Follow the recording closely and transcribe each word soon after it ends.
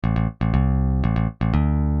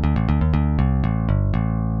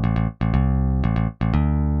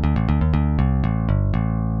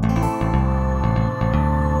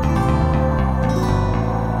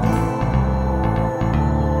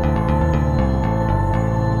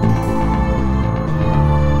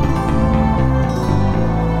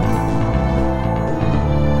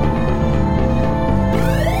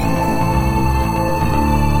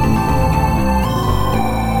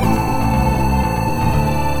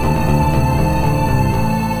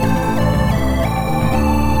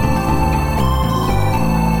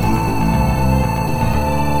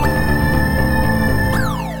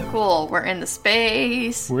in the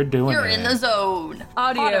space. We're doing You're it. in the zone.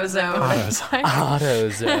 Audio zone. Auto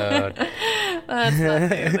zone. That's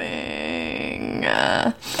amazing.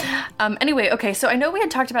 Anyway, okay, so I know we had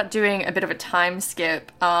talked about doing a bit of a time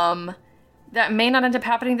skip. That may not end up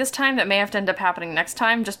happening this time. That may have to end up happening next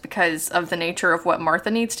time, just because of the nature of what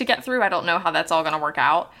Martha needs to get through. I don't know how that's all going to work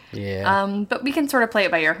out. Yeah. But we can sort of play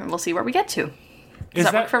it by ear, and we'll see where we get to. Does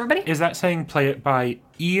that work for everybody? Is that saying play it by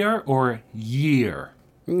ear or year?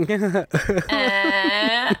 Yeah,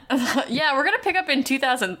 we're going to pick up in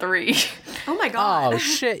 2003. Oh my god. Oh,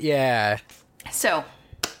 shit, yeah. So,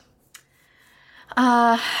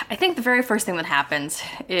 I think the very first thing that happens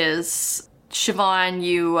is, Siobhan,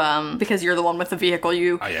 you, because you're the one with the vehicle,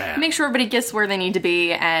 you make sure everybody gets where they need to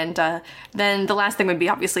be, and then the last thing would be,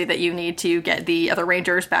 obviously, that you need to get the other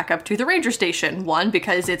rangers back up to the ranger station. One,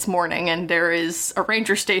 because it's morning, and there is a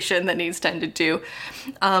ranger station that needs tended to,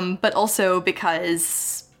 but also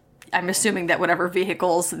because I'm assuming that whatever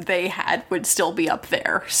vehicles they had would still be up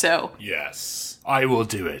there, so... Yes, I will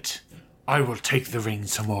do it. I will take the ring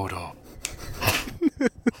to Mordor.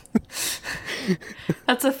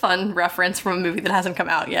 That's a fun reference from a movie that hasn't come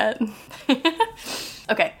out yet.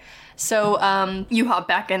 Okay, so you hop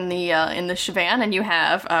back in the Chevan, and you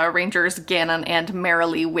have Rangers Gannon and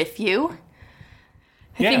Merrily with you.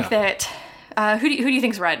 I think that who do you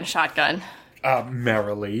think's riding shotgun?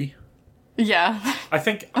 Merrily. Yeah. I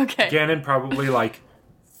think Okay. Gannon probably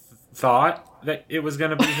thought that it was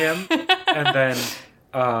gonna be him, and then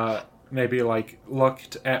maybe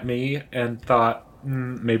looked at me and thought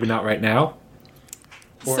maybe not right now.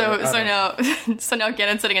 Or, so now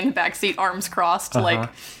Gannon's sitting in the back seat, arms crossed, kind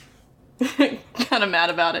of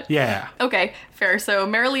mad about it. Yeah. Okay, fair. So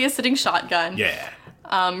Merrily is sitting shotgun. Yeah.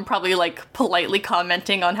 Probably politely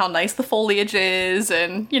commenting on how nice the foliage is,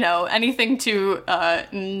 and anything to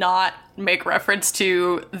not make reference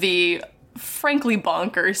to the frankly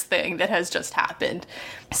bonkers thing that has just happened.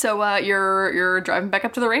 So you're driving back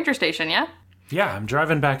up to the ranger station, yeah? Yeah, I'm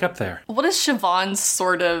driving back up there. What is Siobhan's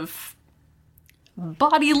sort of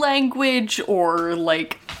body language or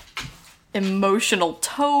emotional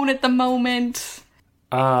tone at the moment?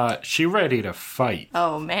 She ready to fight.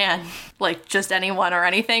 Oh man, just anyone or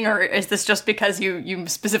anything, or is this just because you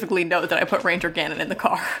specifically know that I put Ranger Gannon in the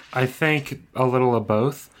car? I think a little of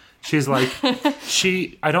both. She's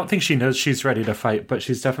I don't think she knows she's ready to fight, but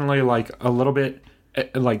she's definitely a little bit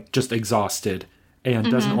just exhausted and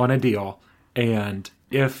doesn't want to deal. And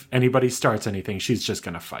if anybody starts anything, she's just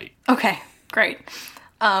gonna fight. Okay, great.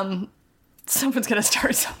 Someone's gonna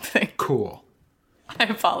start something. Cool. I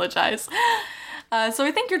apologize. So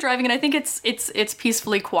I think you're driving, and I think it's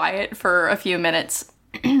peacefully quiet for a few minutes.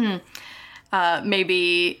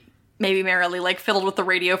 Maybe Merrily fiddled with the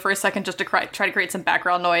radio for a second just to try to create some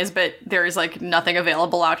background noise, but there is nothing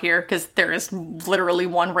available out here because there is literally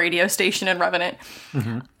one radio station in Revenant.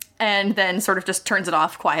 Mm-hmm. And then sort of just turns it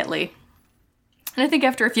off quietly. And I think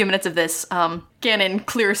after a few minutes of this, Gannon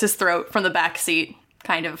clears his throat from the back seat,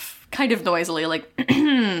 kind of noisily,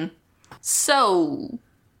 so.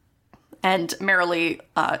 And Merrily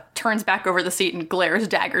turns back over the seat and glares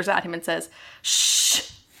daggers at him and says,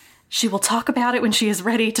 "Shh! She will talk about it when she is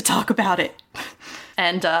ready to talk about it."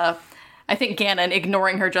 And I think Gannon,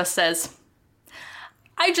 ignoring her, just says,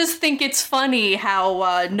 "I just think it's funny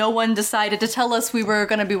how no one decided to tell us we were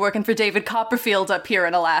going to be working for David Copperfield up here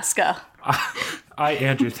in Alaska."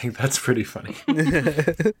 Andrew, think that's pretty funny.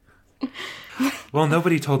 Well,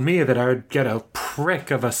 nobody told me that I would get a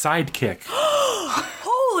prick of a sidekick.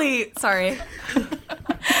 Holy! Sorry.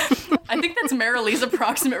 I think that's Merrily's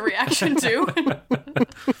approximate reaction, too.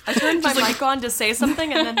 I turned my mic on to say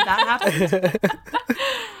something, and then that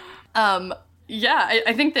happened. Yeah,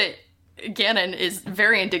 I think that Gannon is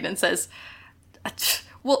very indignant and says,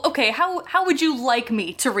 "Well, okay, how would you like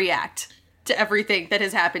me to react to everything that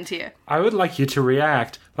has happened to you?" I would like you to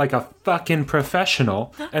react like a fucking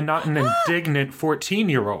professional and not an indignant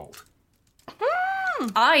 14-year-old.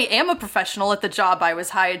 I am a professional at the job I was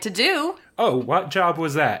hired to do. Oh, what job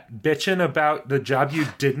was that? Bitching about the job you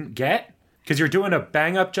didn't get? Because you're doing a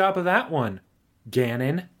bang-up job of that one,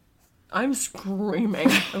 Gannon. I'm screaming.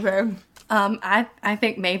 Okay. I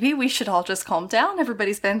think maybe we should all just calm down.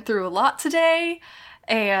 Everybody's been through a lot today,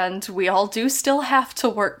 and we all do still have to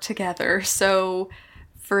work together. So,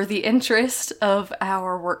 for the interest of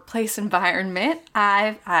our workplace environment,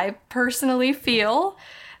 I personally feel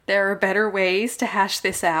there are better ways to hash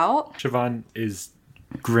this out. Siobhan is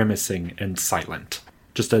grimacing and silent.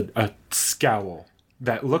 Just a scowl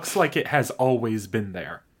that looks like it has always been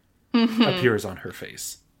there appears on her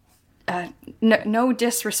face. no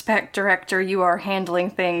disrespect, Director. You are handling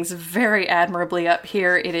things very admirably up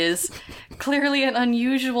here. It is clearly an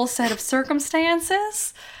unusual set of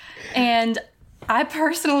circumstances. And I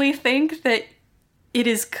personally think that it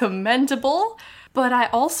is commendable. But I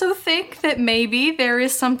also think that maybe there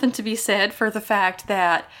is something to be said for the fact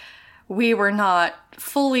that we were not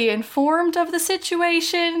fully informed of the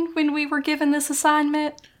situation when we were given this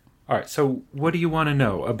assignment. All right, so what do you want to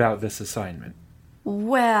know about this assignment?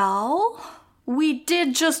 Well, we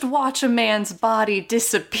did just watch a man's body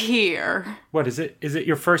disappear. What is it? Is it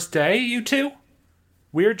your first day, you two?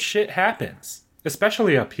 Weird shit happens,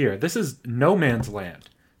 especially up here. This is no man's land.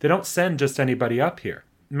 They don't send just anybody up here.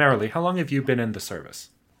 Marilee, how long have you been in the service?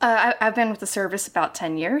 I've been with the service about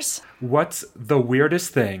 10 years. What's the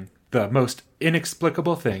weirdest thing, the most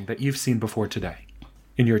inexplicable thing that you've seen before today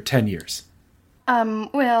in your 10 years?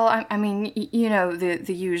 Well, I mean, you know,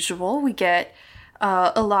 the usual. We get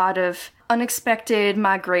a lot of unexpected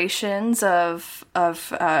migrations of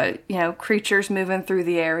creatures moving through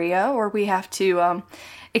the area, or we have to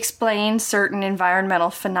explain certain environmental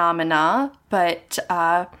phenomena, but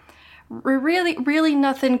really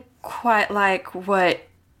nothing quite like what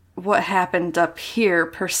happened up here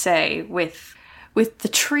per se with the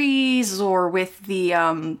trees or with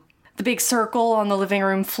the big circle on the living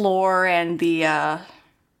room floor and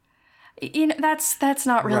that's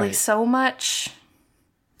not really right. So much.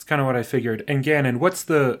 It's kind of what I figured. And Gannon, what's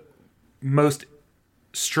the most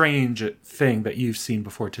strange thing that you've seen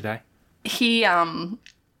before today? He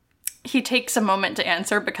takes a moment to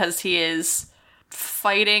answer because he is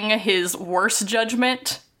fighting his worst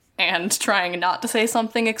judgment and trying not to say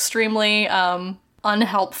something extremely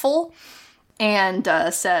unhelpful, and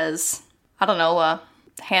says, I don't know, a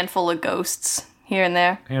handful of ghosts here and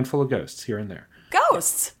there. Handful of ghosts here and there.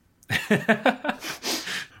 Ghosts!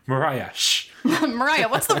 Mariah, shh. Mariah,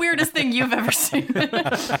 what's the weirdest thing you've ever seen?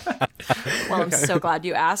 Well, I'm so glad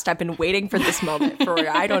you asked. I've been waiting for this moment for,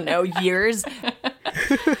 I don't know, years.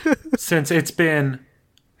 Since it's been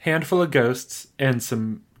handful of ghosts and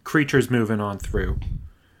some creatures moving on through,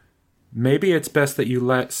 maybe it's best that you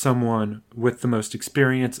let someone with the most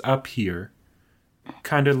experience up here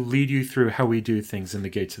kind of lead you through how we do things in the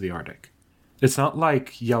Gates of the Arctic. It's not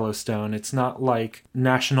like Yellowstone. It's not like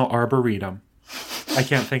National Arboretum. I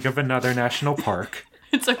can't think of another national park.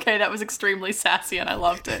 It's okay. That was extremely sassy and I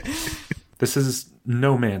loved it. This is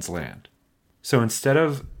no man's land. So instead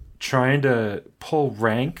of trying to pull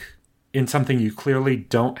rank in something you clearly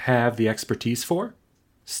don't have the expertise for,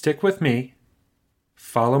 stick with me,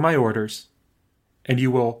 follow my orders, and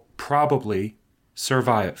you will probably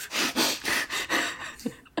survive.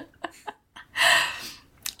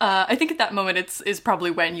 I think at that moment is probably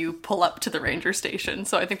when you pull up to the ranger station.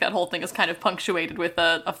 So I think that whole thing is kind of punctuated with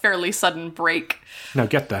a fairly sudden break. Now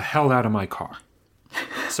get the hell out of my car.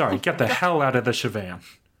 Sorry, get the hell out of the Chevan.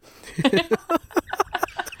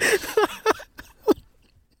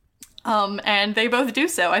 And they both do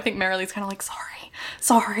so. I think Marilee's kind of like,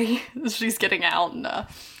 sorry. She's getting out and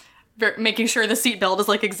making sure the seatbelt is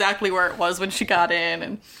like exactly where it was when she got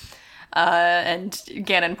in. And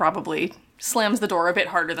Gannon probably slams the door a bit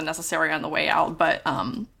harder than necessary on the way out. But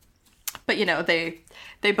you know, they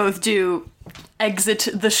both do exit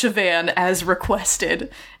the Chevan as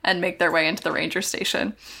requested and make their way into the ranger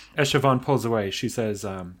station. As Siobhan pulls away, she says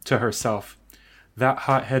to herself, that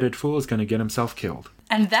hot-headed fool is going to get himself killed.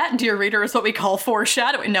 And that, dear reader, is what we call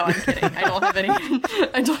foreshadowing. No, I'm kidding.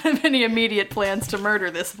 I don't have any immediate plans to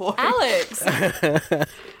murder this boy. Alex!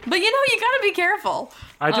 But you gotta be careful.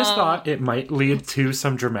 I just thought it might lead to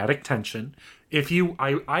some dramatic tension.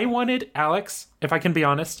 I wanted, Alex, if I can be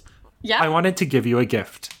honest, yeah, I wanted to give you a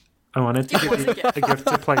gift. I wanted to give you a gift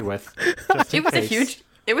to play with.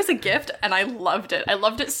 It was a gift, and I loved it. I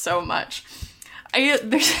loved it so much.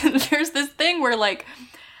 There's this thing where, like,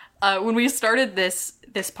 when we started this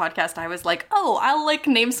podcast, I was like, oh, I'll like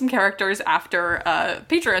name some characters after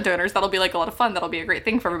Patreon donors. That'll be like a lot of fun. That'll be a great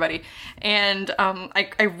thing for everybody. And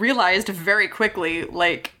I realized very quickly,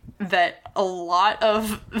 like, that a lot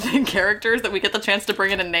of the characters that we get the chance to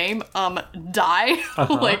bring in a name die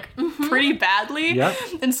like pretty badly. Yep.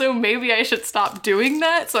 And so maybe I should stop doing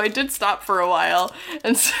that. So I did stop for a while.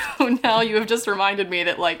 And so now you have just reminded me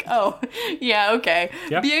that, like, oh, yeah, okay.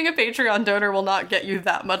 Yep. Being a Patreon donor will not get you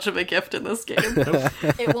that much of a gift in this game.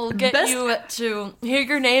 It will get you to hear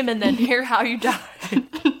your name and then hear how you die.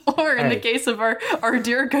 Or in the case of our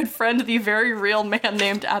dear good friend, the very real man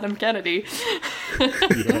named Adam Kennedy.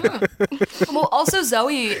 Yeah. Well, also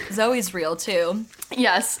Zoe's real too.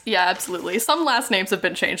 Yes, yeah, absolutely. Some last names have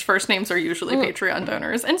been changed. First names are usually Patreon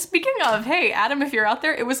donors. And speaking of, hey, Adam, if you're out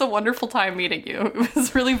there, it was a wonderful time meeting you. It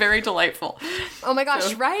was really very delightful. Oh my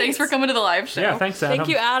gosh, right. Thanks for coming to the live show. Yeah, thanks, Adam. Thank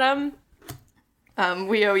you, Adam.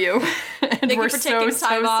 We owe you. And Thank we're you for taking so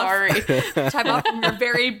time off. sorry. Time off from your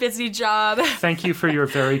very busy job. Thank you for your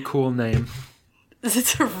very cool name.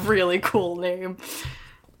 It's a really cool name.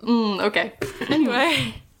 Okay.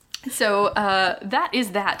 Anyway. So, that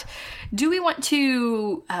is that. Do we want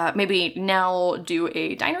to maybe now do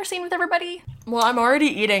a diner scene with everybody? Well, I'm already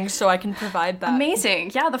eating, so I can provide that.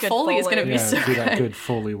 Amazing. Yeah, the Good Foley is going to Foley. be so do that good. good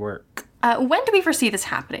Foley work. When do we foresee this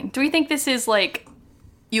happening? Do we think this is like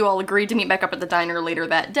you all agreed to meet back up at the diner later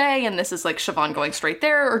that day, and this is like Siobhan going straight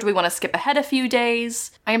there, or do we want to skip ahead a few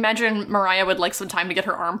days? I imagine Mariah would like some time to get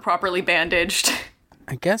her arm properly bandaged.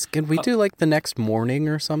 I guess, could we do like the next morning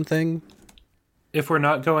or something? If we're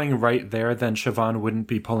not going right there, then Siobhan wouldn't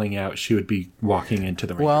be pulling out. She would be walking into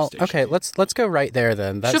the ranger station. Okay, let's go right there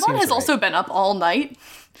then. That Siobhan seems has right. also been up all night.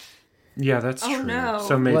 Yeah, that's true. no.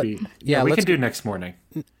 So maybe we let's can do next morning.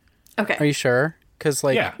 Okay. Are you sure? Because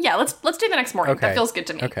Yeah. Yeah, let's do the next morning. Okay. That feels good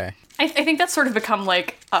to me. Okay. I think that's sort of become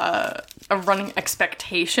like a running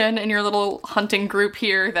expectation in your little hunting group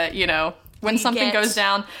here that, you know, when something goes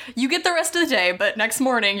down, you get the rest of the day, but next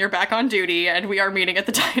morning you're back on duty and we are meeting at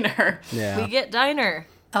the diner. Yeah. We get diner.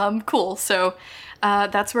 Cool. So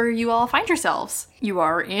that's where you all find yourselves. You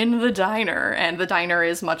are in the diner, and the diner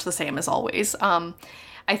is much the same as always.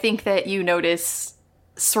 I think that you notice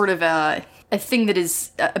sort of a thing that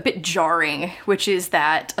is a bit jarring, which is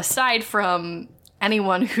that aside from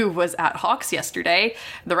anyone who was at Hawks yesterday,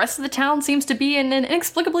 the rest of the town seems to be in an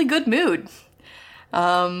inexplicably good mood.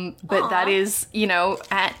 But that is, you know,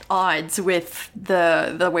 at odds with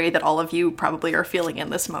the way that all of you probably are feeling in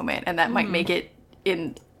this moment, and that might make it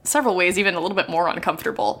in several ways even a little bit more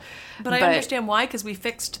uncomfortable. But I understand why, because we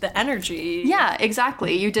fixed the energy. Yeah,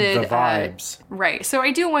 exactly. You did The vibes. right. So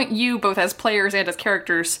I do want you both as players and as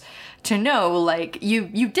characters to know, like,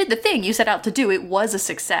 you did the thing you set out to do. It was a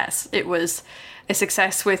success. It was a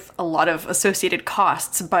success with a lot of associated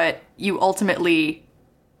costs, but you ultimately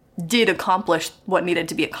did accomplish what needed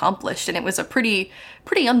to be accomplished, and it was a pretty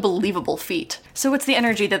unbelievable feat. So what's the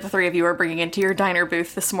energy that the three of you are bringing into your diner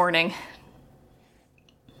booth this morning?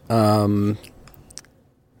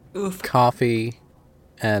 Coffee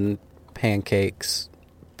and pancakes,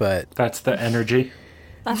 but That's the energy.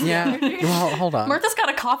 yeah. Well, hold on. Martha's got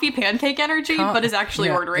a coffee pancake energy, but is actually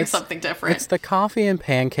yeah, ordering it's- something different. It's the coffee and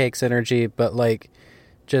pancakes energy, but like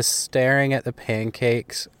just staring at the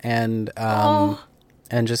pancakes and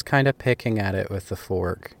just kind of picking at it with the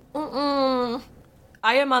fork. I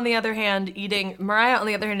am, on the other hand, eating. Mariah, on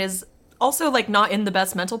the other hand, is also, like, not in the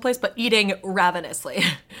best mental place, but eating ravenously.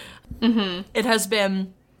 It has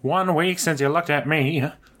been... 1 week since you looked at me.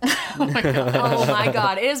 Oh my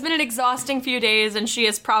god. It has been an exhausting few days, and she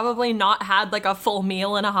has probably not had, like, a full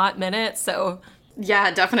meal in a hot minute, so...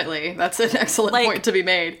 Yeah, definitely. That's an excellent Like- point to be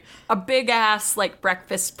made. A big-ass, like,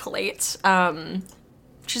 breakfast plate.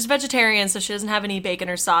 She's vegetarian, so she doesn't have any bacon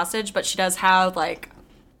or sausage, but she does have, like,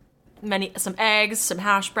 some eggs, some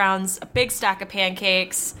hash browns, a big stack of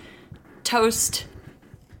pancakes, toast,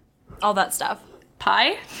 all that stuff.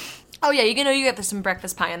 Pie? Oh yeah, you get some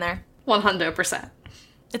breakfast pie in there. 100%.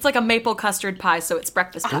 It's like a maple custard pie, so it's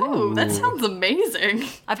breakfast pie. Oh, that sounds amazing.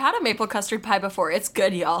 I've had a maple custard pie before. It's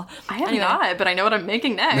good, y'all. I have Anyway. not, but I know what I'm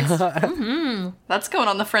making next. That's going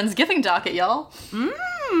on the Friendsgiving docket, y'all.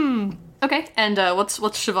 Okay, and what's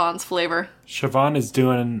Siobhan's flavor? Siobhan is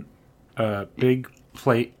doing a big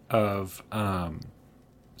plate of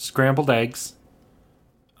scrambled eggs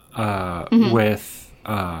with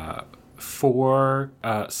 4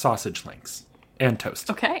 sausage links and toast.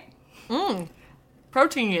 Okay.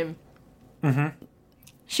 Protein.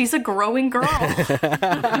 She's a growing girl.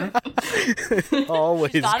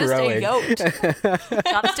 Always Gotta stay growing. yoked.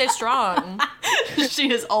 Gotta stay strong.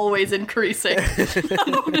 She is always increasing.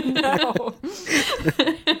 No.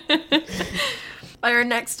 By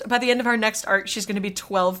the end of our next arc, she's gonna be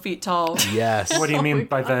 12 feet tall. Yes. What do you mean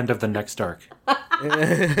by the end of the next arc?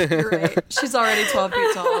 Great. She's already 12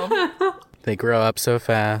 feet tall. They grow up so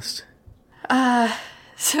fast.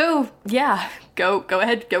 So, yeah, go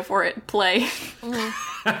ahead, go for it. Play.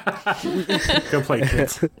 Go play,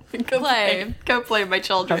 kids. Go play. Go play, my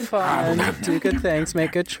children. Fun. Do good things.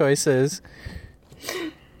 Make good choices.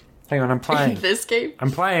 Hang on, I'm playing. This game?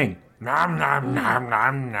 I'm playing. Nom, nom, nom,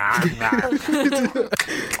 nom, nom, nom.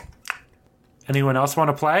 Anyone else want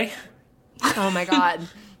to play? Oh my god.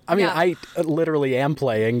 I mean, Yeah. I literally am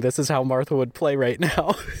playing. This is how Martha would play right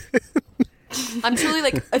now. I'm truly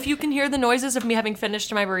like, if you can hear the noises of me having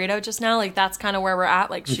finished my burrito just now, like that's kind of where we're at.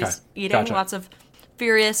 Like she's Okay. eating, Gotcha. lots of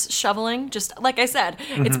furious shoveling. Just like I said,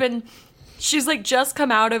 it's been, she's like just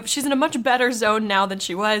come out of, she's in a much better zone now than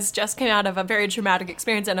she was. Just came out of a very traumatic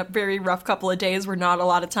experience and a very rough couple of days where not a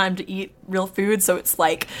lot of time to eat real food. So it's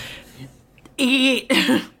like, eat.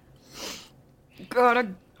 Gotta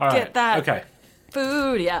All get right. that Okay.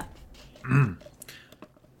 food. Yeah.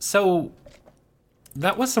 So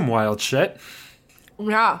that was some wild shit.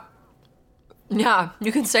 Yeah. Yeah,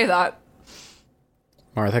 you can say that.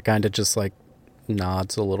 Martha kind of just like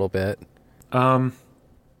nods a little bit.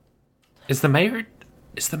 Is the mayor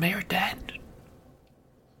dead?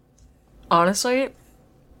 Honestly,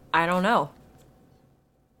 I don't know.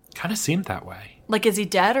 Kind of seemed that way. Like, is he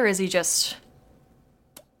dead or is he just,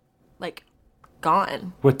 like,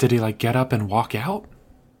 gone? What, did he like get up and walk out?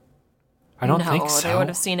 I don't think so. They would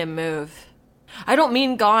have seen him move. I don't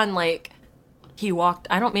mean gone like he walked.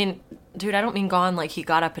 I don't mean gone like he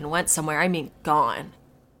got up and went somewhere. I mean gone.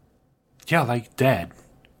 Yeah, like dead.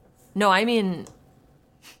 No, I mean,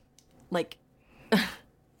 like,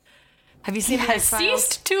 have you seen the Has X-Files?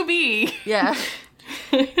 ceased to be. Yeah.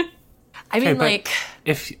 I mean, but like,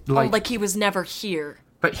 if like he was never here.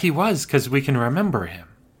 but he was, because we can remember him.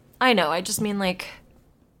 I know. I just mean like,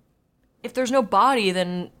 if there's no body,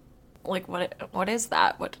 then like what is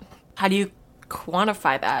that? How do you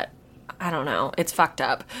quantify that? I don't know. It's fucked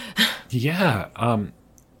up. Yeah.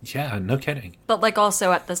 Yeah. No kidding. But like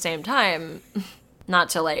also at the same time, not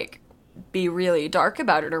to like be really dark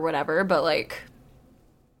about it or whatever, but like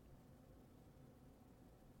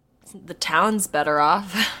the town's better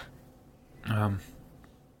off.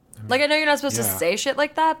 Like I know you're not supposed to yeah. say shit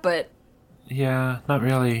like that, but Yeah, not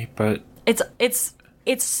really, but it's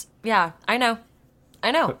yeah, I know.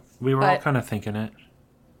 we were all But- kind of thinking it.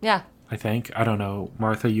 Yeah. I think. I don't know,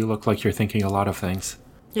 Martha. You look like you're thinking a lot of things.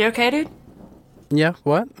 You okay, dude? Yeah,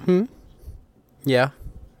 what? Yeah.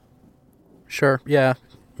 Sure, yeah.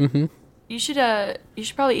 You should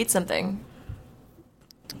probably eat something.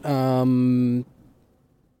 Yeah,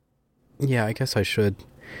 I guess I should.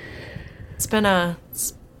 It's been a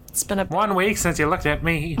 1 week since you looked at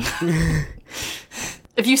me.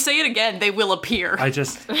 If you say it again, they will appear. I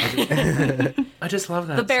just love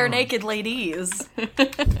that. the bare song. naked ladies.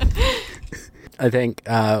 I think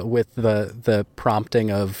with the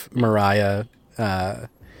prompting of Mariah,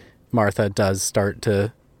 Martha does start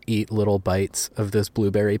to eat little bites of this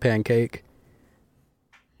blueberry pancake.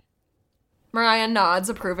 Mariah nods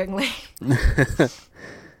approvingly.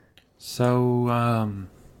 So,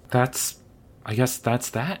 I guess that's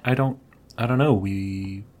that. I don't know.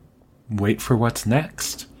 We wait for what's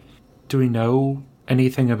next. Do we know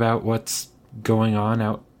anything about what's going on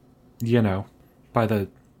out, by the,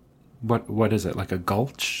 what is it, like a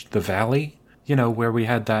gulch? The valley? Where we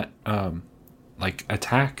had that, like,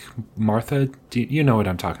 attack? Martha, you know what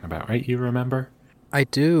I'm talking about, right? You remember? I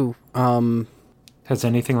do. Has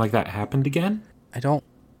anything like that happened again? I don't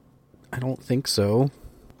think so.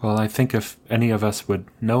 Well, I think if any of us would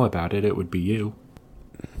know about it, it would be you.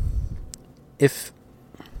 If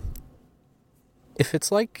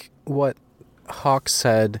it's like what Hawk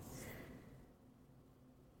said,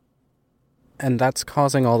 and that's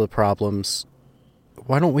causing all the problems,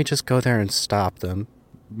 why don't we just go there and stop them?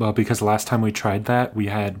 Well, because last time we tried that, we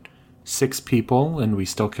had 6 people and we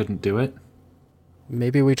still couldn't do it.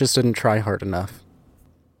 Maybe we just didn't try hard enough.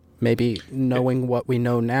 Maybe knowing what we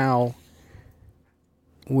know now,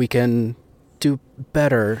 we can do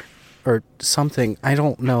better or something. I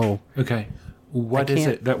don't know. Okay. What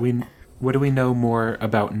do we know more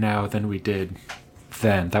about now than we did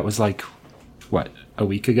then? That was like, what, a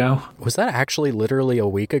week ago? Was that actually literally a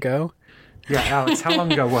week ago? Yeah, Alex, how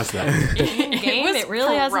long ago was that? In game, it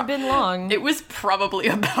really hasn't been long. It was probably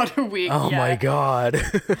about a week. Oh yeah. my god.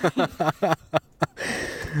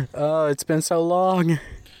 Oh, it's been so long.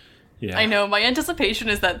 Yeah. I know, my anticipation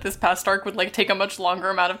is that this past arc would like take a much longer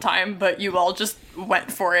amount of time, but you all just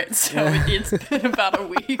went for it, so it's been about a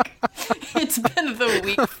week. It's been the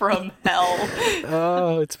week from hell.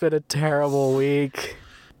 Oh, it's been a terrible week.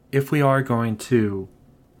 If we are going to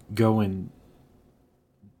go and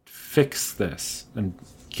fix this and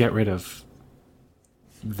get rid of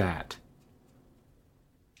that,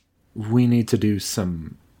 we need to do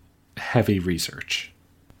some heavy research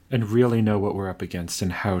and really know what we're up against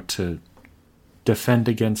and how to defend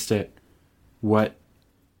against it, what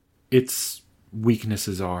its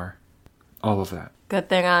weaknesses are, all of that. Good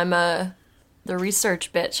thing I'm the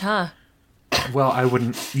research bitch, huh? Well, I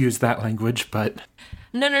wouldn't use that language, but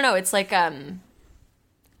No. It's like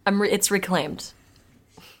it's reclaimed.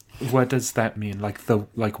 What does that mean? Like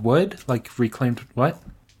wood? Like reclaimed what?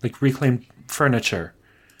 Like reclaimed furniture.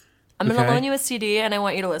 I'm going to loan you a CD and I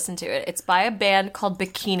want you to listen to it. It's by a band called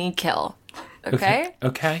Bikini Kill. Okay?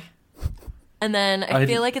 Okay. And then I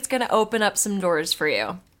feel like it's going to open up some doors for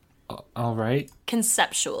you. All right.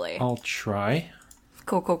 Conceptually. I'll try.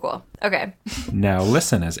 Cool. Okay. Now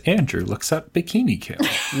listen as Andrew looks up Bikini Kill.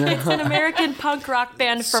 It's an American punk rock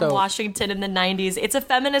band from Washington in the 90s. It's a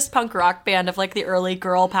feminist punk rock band of like the early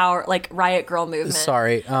girl power, like riot girl movement.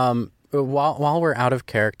 Sorry. While we're out of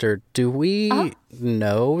character, do we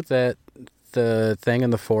know that the thing in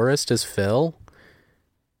the forest is Phil?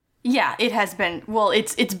 Yeah, it has been. Well,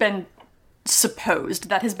 it's been supposed.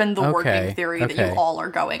 That has been the working theory that you all are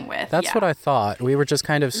going with. That's what I thought. We were just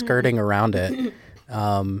kind of skirting around it.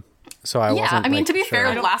 So I wasn't. I mean, to be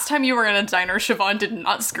sure. fair, last time you were in a diner, Siobhan did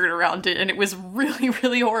not skirt around it, and it was really,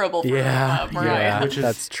 really horrible for Mariah.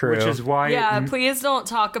 That's true. Which is why. Yeah, please don't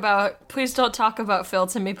talk about Phil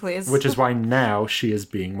to me, please. Which is why now she is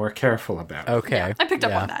being more careful about it. Okay. Yeah, I picked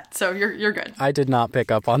up on that, so you're good. I did not pick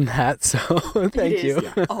up on that, so thank you.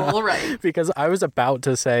 Yeah. All right. Because I was about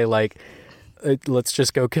to say like, let's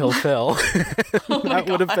just go kill Phil. That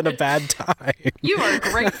would have been a bad time. You are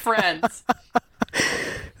great friends.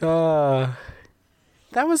 That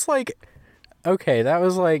was like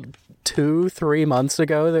 2-3 months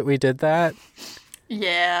ago that we did that.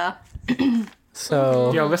 Yeah.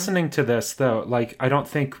 So yeah, listening to this though, like I don't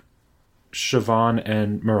think Siobhan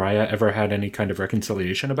and Mariah ever had any kind of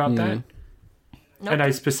reconciliation about that. Nope. And I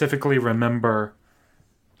specifically remember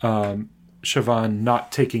Siobhan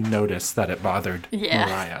not taking notice that it bothered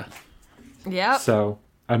Mariah. Yeah. So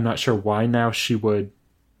I'm not sure why now she would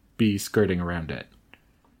be skirting around it.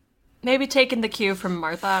 Maybe taking the cue from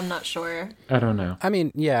Martha, I'm not sure. I don't know. I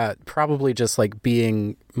mean, yeah, probably just like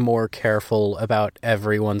being more careful about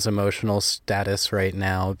everyone's emotional status right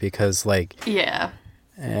now because like... Yeah.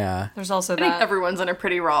 There's also that. I think everyone's in a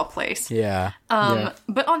pretty raw place. Yeah.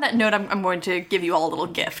 But on that note, I'm going to give you all a little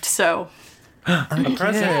gift, so... A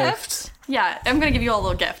present? Yeah, I'm going to give you all a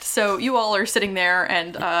little gift. So you all are sitting there,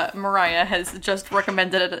 and Mariah has just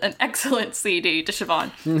recommended an excellent CD to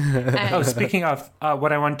Siobhan. Oh, speaking of,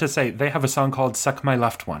 what I wanted to say, they have a song called Suck My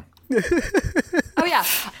Left One. Oh, yeah.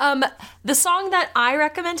 The song that I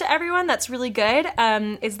recommend to everyone that's really good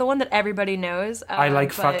is the one that everybody knows. I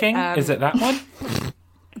Like Fucking? Is it that one?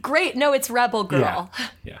 Great. No, it's Rebel Girl.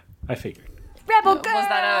 Yeah, I figured. Rebel Girl!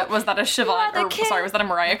 Was that a Siobhan, or was that a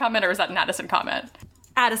Mariah comment, or was that an Addison comment?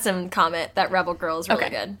 Addison comment that Rebel Girl is really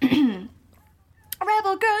good.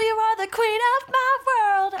 Rebel Girl, you are the queen of my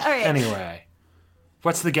world. All right. Anyway,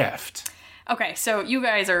 what's the gift? Okay, so you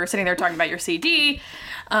guys are sitting there talking about your CD.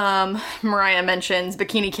 Mariah mentions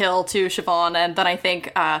Bikini Kill to Siobhan, and then I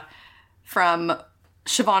think from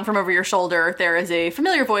Siobhan from over your shoulder, there is a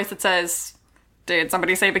familiar voice that says, "Did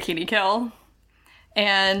somebody say Bikini Kill?"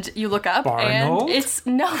 And you look up, Barnold? and it's...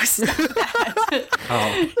 No, stop that.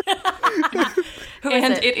 Who is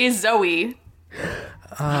and it? It is Zoe.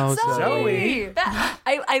 Oh, Zoe.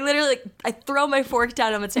 I literally, I throw my fork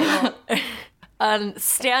down on the table and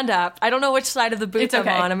stand up. I don't know which side of the booth I'm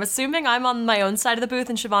on. I'm assuming I'm on my own side of the booth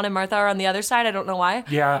and Siobhan and Martha are on the other side. I don't know why.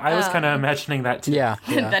 Yeah, I was kind of imagining that too. Yeah.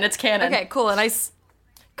 Then it's canon. Okay, cool. And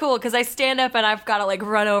cool, because I stand up and I've got to like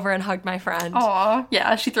run over and hug my friend. Aw,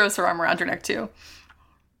 yeah, she throws her arm around your neck too.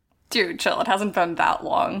 Dude, chill, it hasn't been that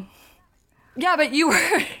long. Yeah, but you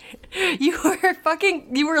were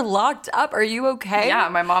locked up. Are you okay? Yeah,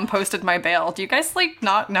 my mom posted my bail. Do you guys, like,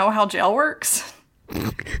 not know how jail works?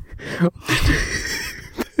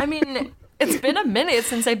 I mean, it's been a minute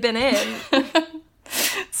since I've been in.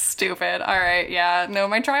 Stupid. All right, yeah. No,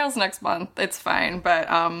 my trial's next month. It's fine, but,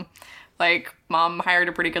 like, mom hired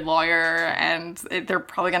a pretty good lawyer, and they're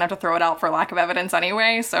probably gonna have to throw it out for lack of evidence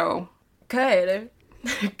anyway, so... Good.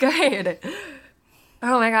 Good.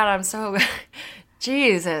 Oh my god,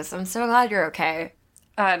 Jesus, I'm so glad you're okay.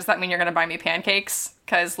 Does that mean you're gonna buy me pancakes?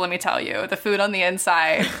 Because let me tell you, the food on the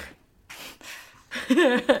inside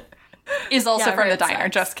is also from the diner.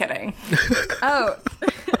 Just kidding. Oh.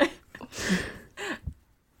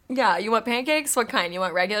 Yeah, you want pancakes? What kind? You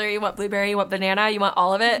want regular? You want blueberry? You want banana? You want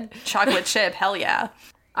all of it? Chocolate chip, hell yeah.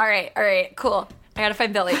 All right, cool. I gotta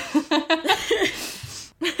find Billy.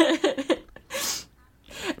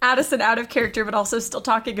 Addison out of character, but also still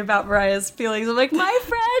talking about Mariah's feelings. I'm like, my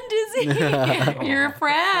friend is here. Your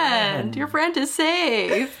friend. Your friend is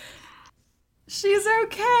safe. She's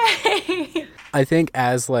okay. I think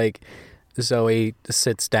as like Zoe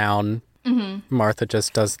sits down, Martha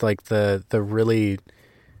just does like the really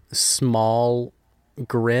small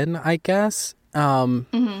grin, I guess,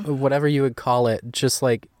 whatever you would call it, just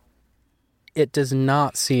like it does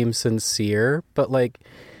not seem sincere, but like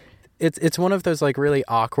it's one of those like really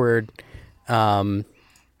awkward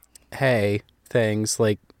hey things.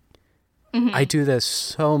 Like I do this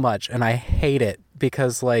so much and I hate it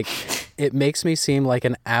because like it makes me seem like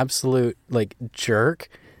an absolute like jerk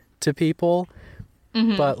to people.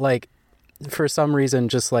 But like for some reason,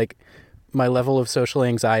 just like my level of social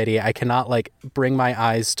anxiety, I cannot like bring my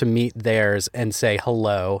eyes to meet theirs and say,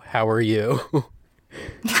 hello, how are you?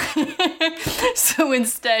 So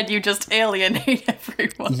instead you just alienate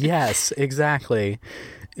everyone. Yes, exactly.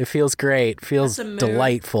 It feels great. Feels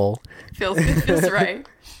delightful. It feels right.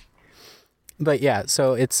 But yeah,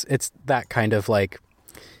 so it's that kind of like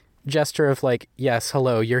gesture of like, yes,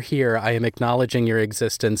 hello, you're here. I am acknowledging your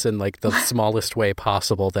existence in like the smallest way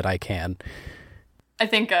possible that I can. I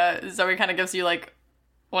think Zoe kind of gives you like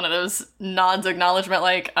one of those nods acknowledgement,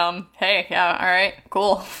 like, hey, yeah, all right,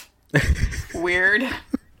 cool. Weird.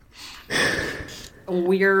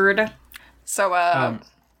 So,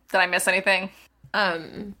 did I miss anything?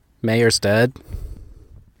 Mayor's dead.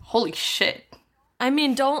 Holy shit. I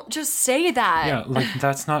mean, don't just say that. Yeah, like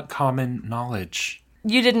that's not common knowledge.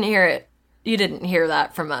 You didn't hear it. You didn't hear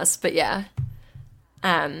that from us, but yeah.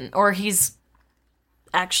 Or he's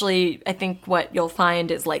actually, I think what you'll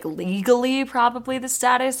find is like legally probably the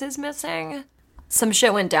status is missing. Some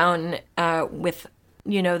shit went down with,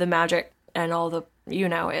 you know, the magic and all the, you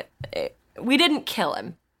know, it. We didn't kill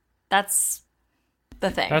him. That's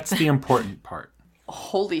the thing. That's the important part.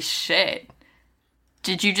 Holy shit.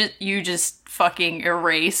 Did you just fucking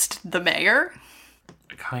erased the mayor?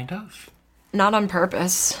 Kind of. Not on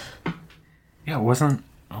purpose. Yeah, it wasn't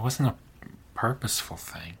a purposeful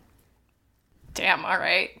thing. Damn, all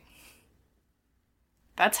right.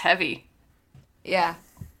 That's heavy. Yeah.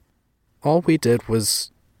 All we did was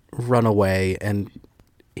run away, and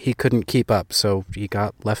he couldn't keep up, so he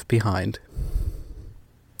got left behind.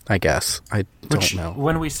 I guess. I don't know.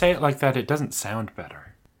 When we say it like that, it doesn't sound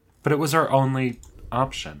better. But it was our only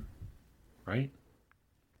option, right?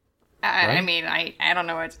 I mean, I don't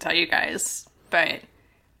know what to tell you guys, but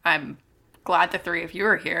I'm glad the three of you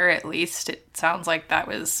are here. At least it sounds like that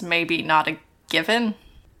was maybe not a given.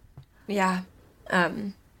 Yeah.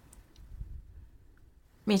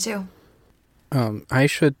 Me too. I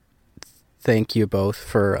should thank you both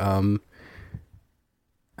for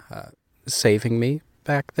saving me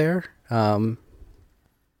back there.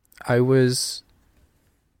 I was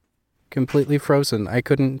completely frozen. I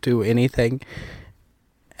couldn't do anything.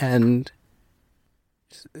 And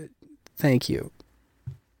thank you.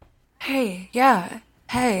 Hey, yeah.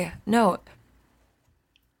 Hey, no.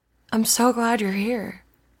 I'm so glad you're here.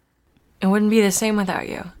 It wouldn't be the same without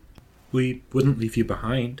you. We wouldn't leave you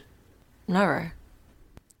behind. Never.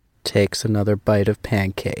 Takes another bite of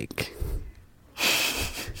pancake.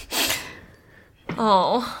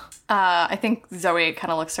 Oh. I think Zoe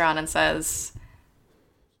kind of looks around and says,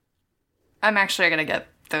 I'm actually going to get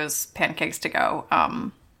those pancakes to go.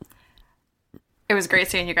 It was great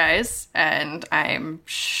seeing you guys, and I'm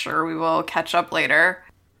sure we will catch up later.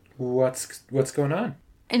 What's going on?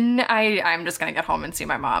 And I'm just going to get home and see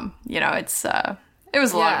my mom. You know, it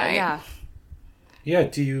was a long night. Yeah. Yeah,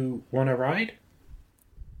 do you want to ride?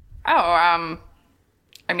 Oh,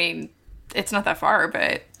 I mean, it's not that far,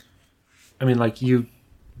 but... I mean, like, you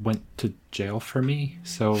went to jail for me,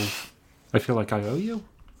 so I feel like I owe you.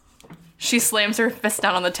 She slams her fist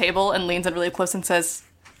down on the table and leans in really close and says,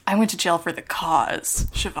 I went to jail for the cause,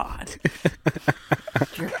 Siobhan.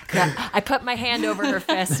 I put my hand over her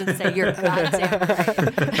fist and say, you're goddamn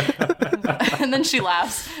right. And then she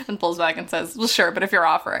laughs and pulls back and says, well, sure, but if you're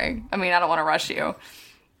offering. I mean, I don't want to rush you.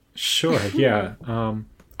 Sure, yeah.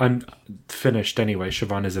 I'm finished anyway.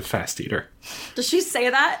 Siobhan is a fast eater. Does she say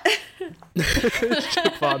that?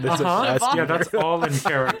 Siobhan is a fast eater. Yeah, that's all in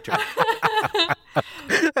character.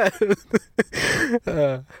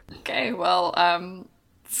 Okay, well,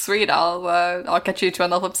 sweet. I'll catch you two on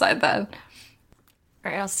the flip side then.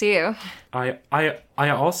 All right, I'll see you. I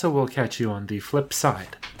also will catch you on the flip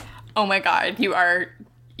side. Oh my god, you are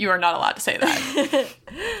not allowed to say that.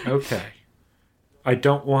 Okay. I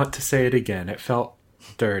don't want to say it again. It felt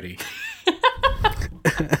dirty.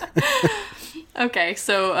 Okay,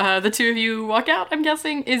 so the two of you walk out, I'm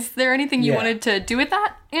guessing. Is there anything you wanted to do with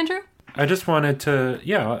that, Andrew? I just wanted to,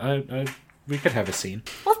 we could have a scene.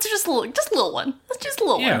 Let's just a little one. Let's just a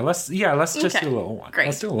little one. Let's just Okay, do a little one. great.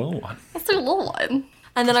 Let's do a little one. Let's do a little one.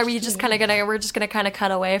 And then are we just kind of we're just gonna kind of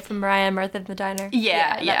cut away from Mariah and Martha in the diner?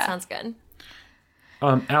 Yeah. That sounds good.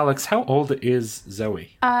 Alex, how old is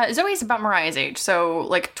Zoe? Zoe's about Mariah's age, so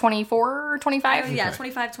like 24, 25? Yeah,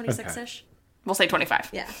 25, 26-ish. We'll say 25.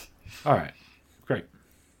 Yeah. All right. Great.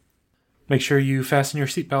 Make sure you fasten your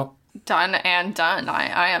seatbelt. Done and done.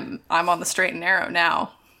 I'm on the straight and narrow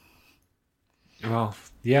now. Well,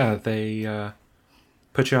 yeah, they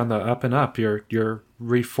put you on the up and up. You're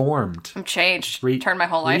reformed. I'm changed. Turned my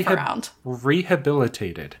whole life around.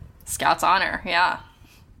 Rehabilitated. Scout's honor, yeah.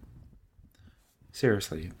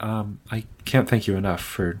 Seriously, I can't thank you enough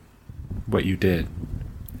for what you did.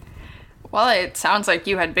 Well, it sounds like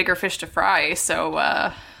you had bigger fish to fry, so,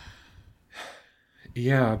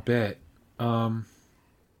 Yeah, a bit.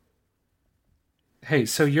 Hey,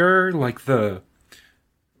 so you're like the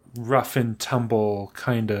rough and tumble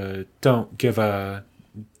kinda don't give a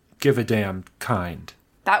damn kind.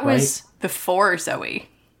 that was before Zoe.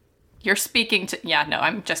 You're speaking to... Yeah, no,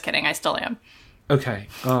 I'm just kidding. I still am. Okay,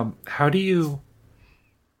 how do you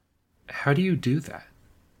do that?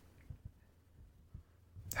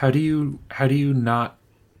 How do you not,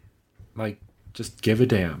 like, just give a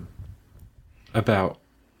damn about,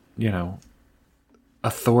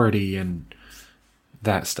 authority and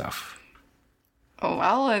that stuff? Oh,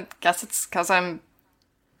 well, I guess it's because I'm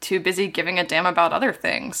too busy giving a damn about other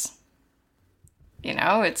things.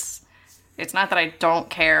 It's not that I don't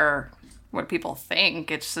care what people think,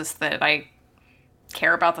 it's just that I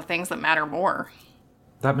care about the things that matter more.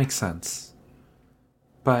 That makes sense.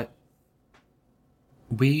 But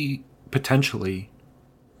we potentially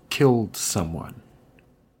killed someone.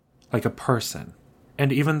 Like a person.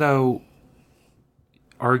 And even though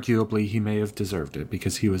arguably he may have deserved it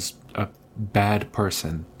because he was a bad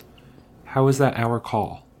person, how is that our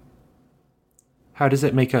call? How does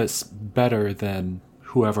it make us better than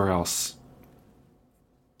whoever else?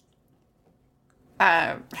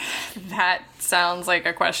 That sounds like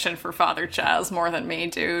a question for Father Chaz more than me,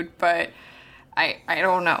 dude, but I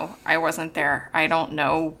don't know. I wasn't there. I don't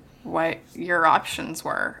know what your options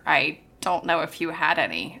were. I don't know if you had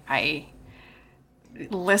any.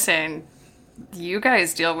 Listen, you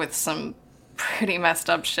guys deal with some pretty messed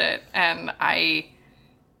up shit, and I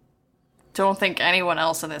don't think anyone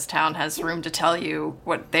else in this town has room to tell you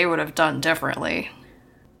what they would have done differently.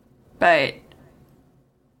 But,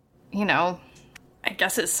 I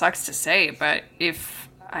guess it sucks to say, but if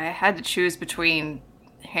I had to choose between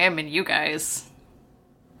him and you guys,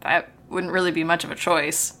 that wouldn't really be much of a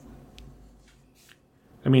choice.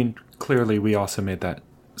 I mean, clearly we also made that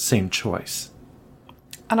same choice.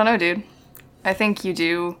 I don't know, dude. I think you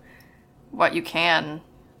do what you can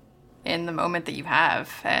in the moment that you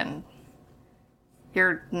have, and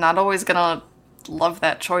you're not always gonna love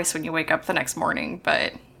that choice when you wake up the next morning,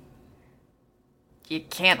 but you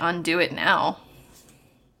can't undo it now.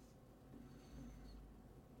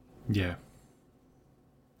 Yeah.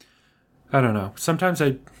 I don't know. Sometimes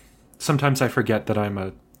I forget that I'm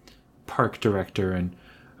a park director and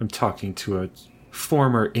I'm talking to a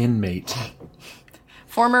former inmate.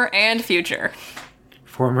 Former and future.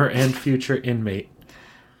 Former and future inmate.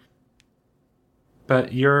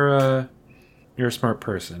 But you're a smart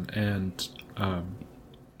person, and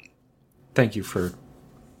thank you for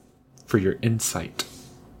your insight.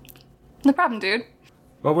 No problem, dude.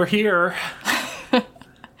 Well, we're here.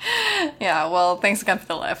 Yeah, well, thanks again for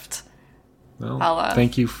the lift. Well,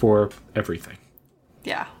 thank you for everything.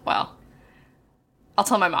 Yeah, well, I'll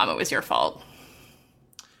tell my mom it was your fault.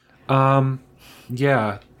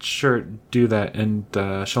 Yeah, sure, do that, and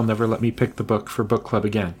she'll never let me pick the book for book club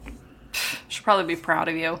again. She'll probably be proud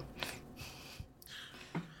of you.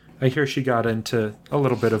 I hear she got into a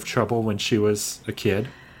little bit of trouble when she was a kid.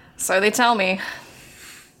 So they tell me.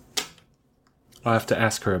 I'll have to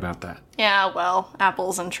ask her about that. Yeah, well,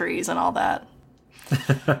 apples and trees and all that.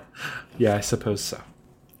 Yeah, I suppose so.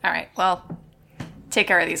 All right, well, take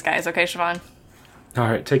care of these guys, okay, Siobhan? All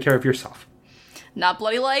right, take care of yourself. Not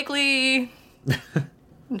bloody likely.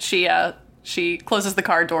 And she closes the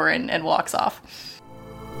car door and walks off.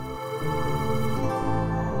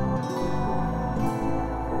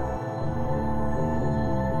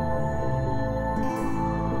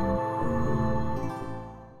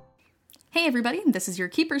 Hey everybody, this is your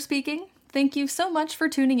keeper speaking. Thank you so much for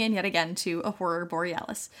tuning in yet again to A Horror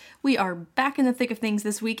Borealis. We are back in the thick of things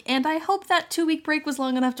this week, and I hope that 2-week break was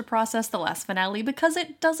long enough to process the last finale, because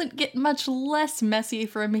it doesn't get much less messy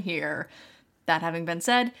from here. That having been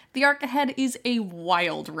said, the arc ahead is a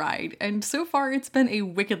wild ride, and so far it's been a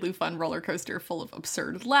wickedly fun roller coaster full of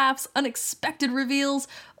absurd laughs, unexpected reveals,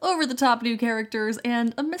 over-the-top new characters,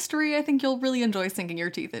 and a mystery I think you'll really enjoy sinking your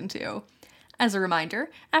teeth into. As a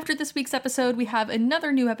reminder, after this week's episode, we have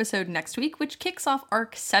another new episode next week, which kicks off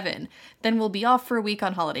Arc 7. Then we'll be off for a week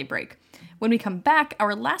on holiday break. When we come back,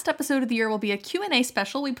 our last episode of the year will be a Q&A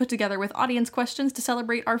special we put together with audience questions to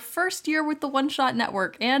celebrate our first year with the One Shot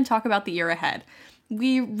Network and talk about the year ahead.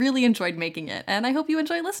 We really enjoyed making it, and I hope you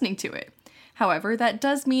enjoy listening to it. However, that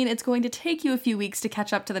does mean it's going to take you a few weeks to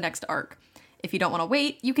catch up to the next arc. If you don't want to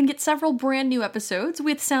wait, you can get several brand new episodes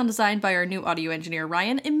with sound designed by our new audio engineer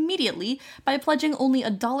Ryan immediately by pledging only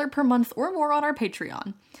 $1 per month or more on our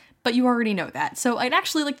Patreon. But you already know that, so I'd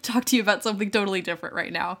actually like to talk to you about something totally different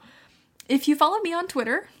right now. If you follow me on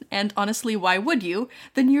Twitter, and honestly, why would you,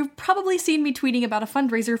 then you've probably seen me tweeting about a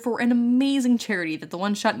fundraiser for an amazing charity that the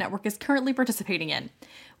One Shot Network is currently participating in.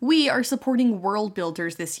 We are supporting World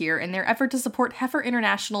Builders this year in their effort to support Heifer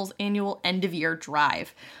International's annual end-of-year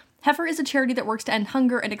drive. Heifer is a charity that works to end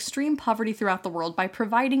hunger and extreme poverty throughout the world by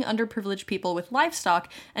providing underprivileged people with livestock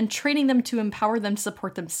and training them to empower them to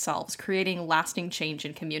support themselves, creating lasting change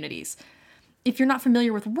in communities. If you're not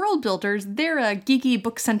familiar with World Builders, they're a geeky,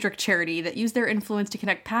 book-centric charity that use their influence to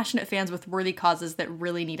connect passionate fans with worthy causes that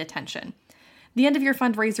really need attention. The end-of-year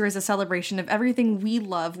fundraiser is a celebration of everything we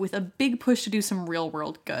love with a big push to do some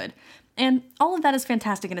real-world good. And all of that is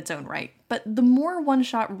fantastic in its own right, but the more One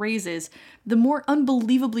Shot raises, the more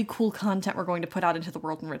unbelievably cool content we're going to put out into the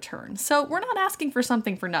world in return. So we're not asking for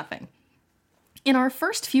something for nothing. In our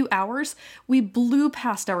first few hours, we blew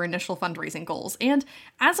past our initial fundraising goals, and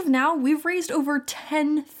as of now, we've raised over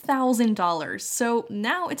 $10,000, so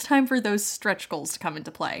now it's time for those stretch goals to come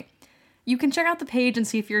into play. You can check out the page and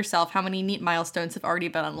see for yourself how many neat milestones have already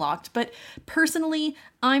been unlocked, but personally,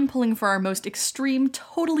 I'm pulling for our most extreme,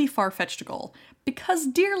 totally far-fetched goal. Because,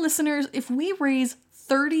 dear listeners, if we raise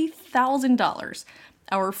 $30,000,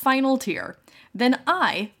 our final tier, then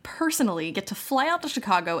I, personally, get to fly out to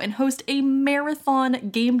Chicago and host a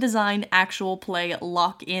marathon game design actual play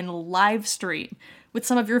lock-in live stream with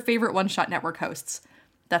some of your favorite One Shot Network hosts.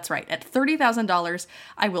 That's right, at $30,000,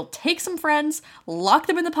 I will take some friends, lock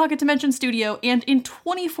them in the Pocket Dimension studio, and in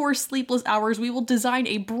 24 sleepless hours, we will design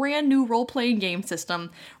a brand new role-playing game system,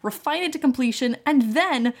 refine it to completion, and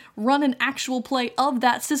then run an actual play of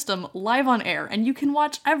that system live on air, and you can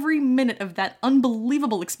watch every minute of that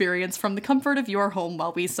unbelievable experience from the comfort of your home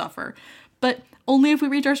while we suffer. But only if we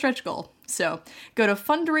reach our stretch goal. So, go to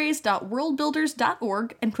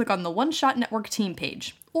fundraise.worldbuilders.org and click on the One Shot Network team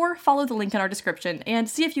page. Or follow the link in our description and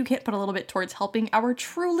see if you can't put a little bit towards helping our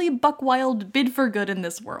truly buck-wild bid for good in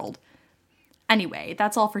this world. Anyway,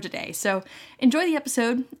 that's all for today, so enjoy the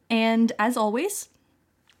episode, and as always,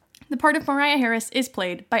 the part of Mariah Harris is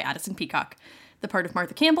played by Addison Peacock. The part of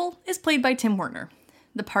Martha Campbell is played by Tim Werner.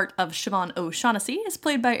 The part of Siobhan O'Shaughnessy is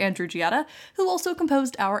played by Andrew Giada, who also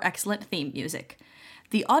composed our excellent theme music.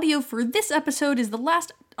 The audio for this episode is the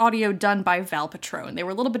last audio done by Val Patrone. They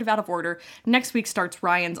were a little bit out of order. Next week starts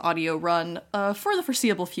Ryan's audio run for the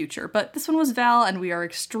foreseeable future, but this one was Val, and we are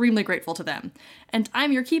extremely grateful to them. And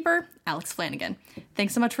I'm your keeper, Alex Flanagan.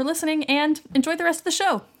 Thanks so much for listening, and enjoy the rest of the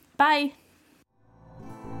show. Bye!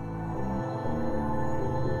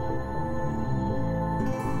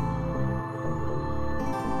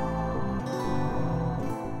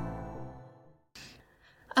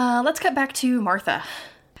 Let's cut back to Martha.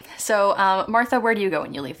 So, Martha, where do you go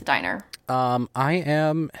when you leave the diner? I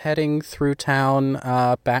am heading through town,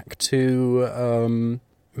 back to,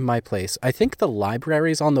 my place. I think the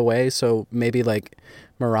library's on the way, so maybe,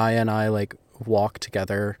 Mariah and I, walk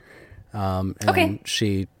together, and okay.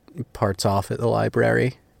 She parts off at the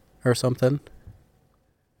library or something.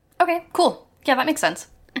 Okay, cool. Yeah, that makes sense.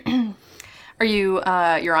 Are you,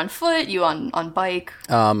 you're on foot? You on bike?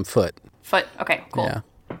 Foot. Foot, okay, cool. Yeah.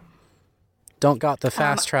 Don't got the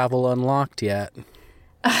fast travel unlocked yet.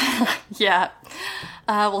 Yeah.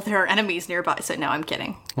 Well, there are enemies nearby, so no, I'm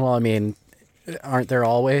kidding. Well, I mean, aren't there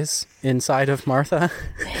always inside of Martha?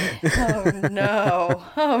 Oh, no.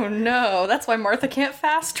 Oh, no. That's why Martha can't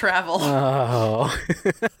fast travel. Oh.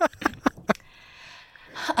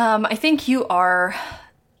 I think you are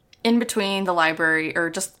in between the library,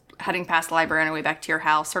 or just heading past the library on your way back to your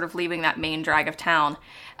house, sort of leaving that main drag of town,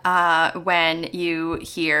 when you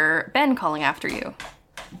hear Ben calling after you.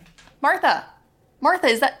 Martha! Martha,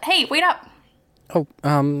 is that... Hey, wait up! Oh,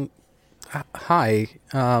 hi.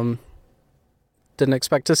 Didn't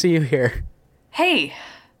expect to see you here. Hey!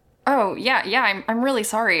 Oh, yeah, I'm really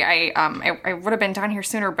sorry. I would have been down here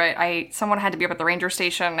sooner, but someone had to be up at the ranger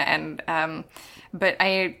station, and, but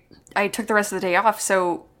I took the rest of the day off,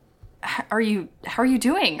 so... How are you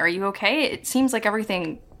doing? Are you okay? It seems like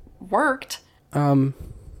everything worked. I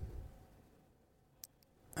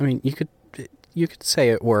mean, you could say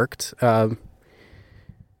it worked.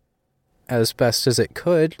 as best as it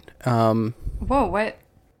could. Whoa, what?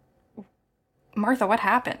 Martha, what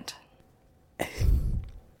happened?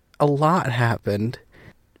 A lot happened.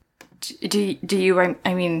 Do you,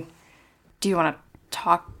 I mean, do you want to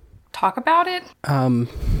talk about it? I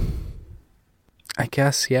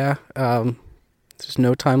guess, yeah. There's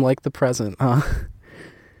no time like the present, huh?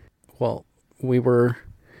 Well, we were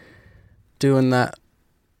doing that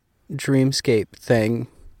dreamscape thing,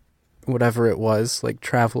 whatever it was, like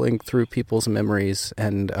traveling through people's memories,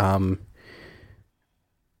 and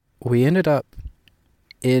we ended up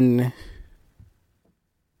in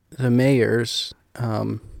the mayor's,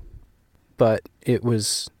 but it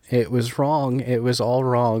was wrong. It was all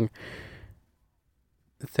wrong.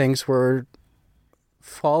 Things were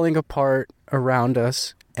falling apart around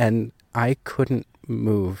us, and I couldn't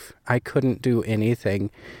move. I couldn't do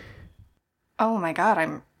anything. Oh my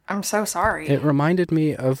god, I'm so sorry. It reminded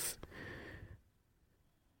me of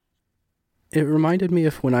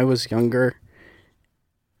when I was younger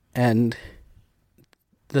and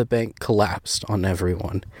the bank collapsed on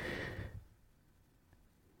everyone.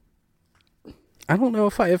 I don't know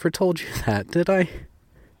if I ever told you that, did I?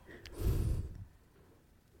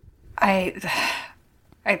 I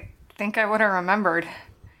think I would have remembered.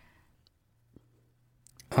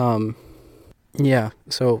 Yeah,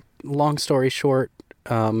 so long story short,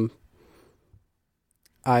 I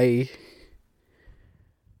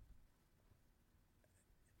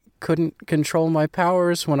couldn't control my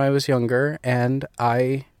powers when I was younger, and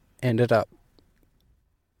I ended up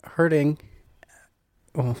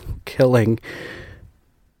killing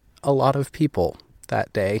a lot of people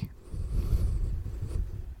that day.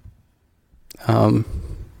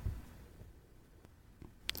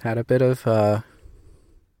 Had a bit of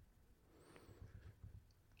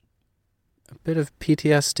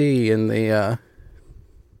PTSD in the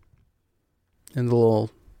little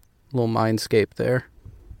mindscape there.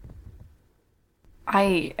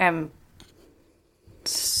 I am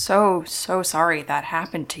so sorry that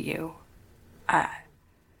happened to you.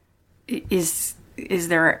 Is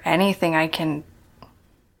there anything I can...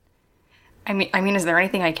 I mean, is there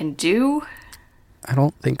anything I can do? I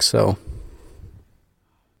don't think so.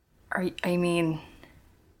 I mean,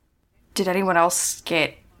 did anyone else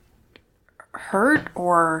get hurt,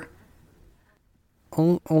 or...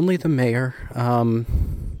 Only the mayor.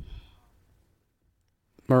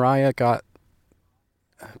 Mariah got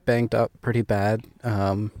banged up pretty bad.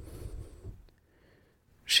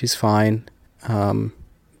 She's fine.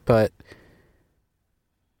 But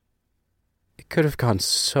it could have gone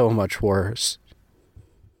so much worse.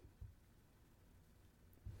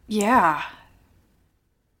 Yeah.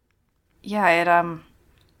 Yeah,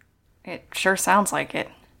 it sure sounds like it.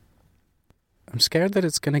 I'm scared that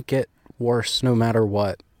it's gonna get worse no matter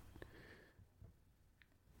what.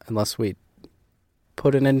 Unless we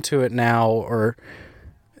put an end to it now, or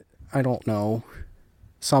I don't know.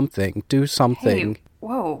 Something. Do something. Hey,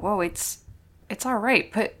 whoa, it's all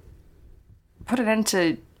right. Put it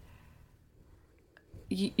into...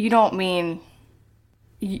 You don't mean...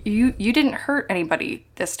 You didn't hurt anybody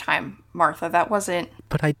this time, Martha. That wasn't...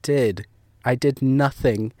 But I did. I did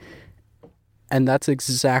nothing. And that's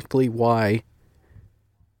exactly why.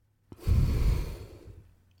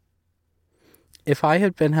 If I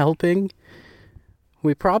had been helping,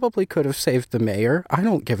 we probably could have saved the mayor. I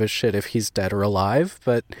don't give a shit if he's dead or alive,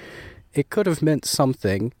 but it could have meant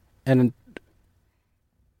something. And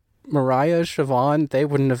Mariah, Siobhan, they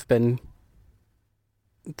wouldn't have been...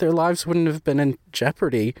 Their lives wouldn't have been in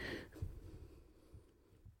jeopardy.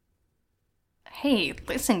 Hey,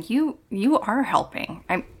 listen, you are helping.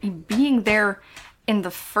 I'm being there in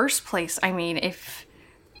the first place. I mean, if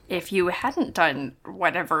you hadn't done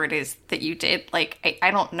whatever it is that you did, like,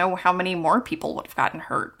 I don't know how many more people would have gotten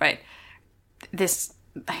hurt, but this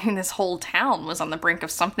whole town was on the brink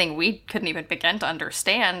of something we couldn't even begin to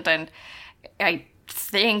understand, and I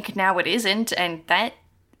think now it isn't, and that,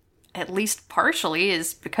 at least partially,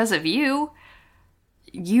 is because of you.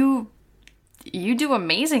 You do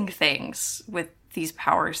amazing things with these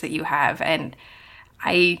powers that you have, and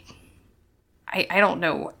I don't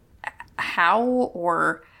know how,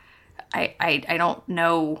 or I don't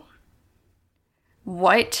know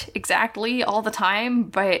what exactly all the time,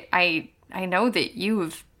 but I know that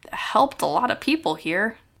you've helped a lot of people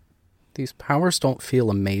here. These powers don't feel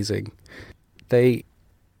amazing. They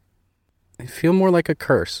feel more like a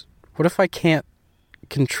curse. What if I can't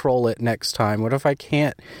control it next time? What if I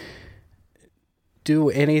can't do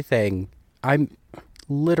anything? I'm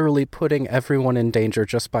literally putting everyone in danger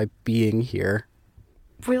just by being here.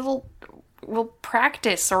 We'll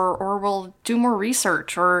practice, or we'll do more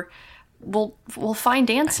research, or we'll find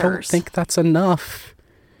answers. I don't think that's enough.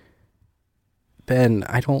 Ben,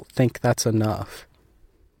 I don't think that's enough.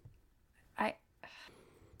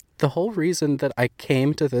 The whole reason that I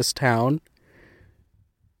came to this town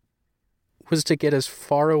was to get as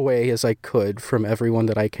far away as I could from everyone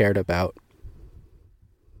that I cared about.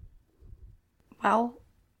 Well,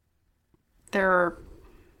 there are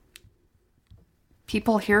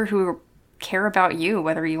people here who care about you,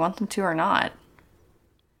 whether you want them to or not.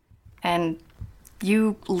 And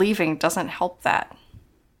you leaving doesn't help that.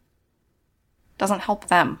 Doesn't help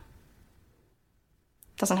them.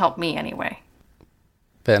 Doesn't help me anyway.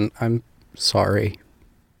 Ben, I'm sorry.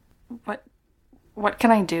 What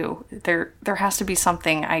can I do? There has to be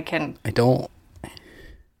something I can... I don't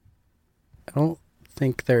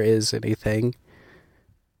think there is anything.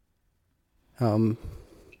 I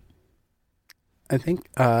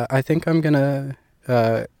think I'm gonna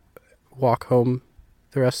walk home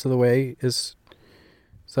the rest of the way. Is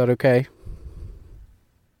that okay?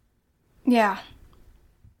 Yeah.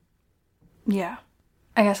 Yeah.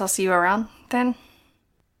 I guess I'll see you around then.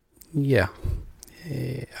 Yeah.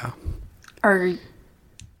 Are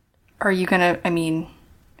you gonna,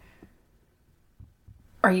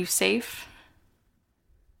 are you safe?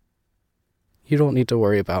 You don't need to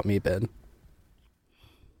worry about me, Ben.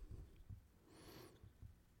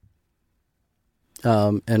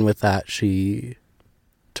 And with that, she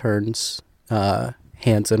turns,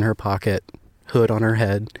 hands in her pocket, hood on her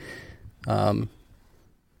head,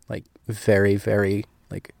 like very, very,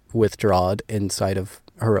 like withdrawed inside of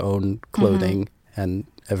her own clothing and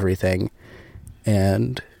everything,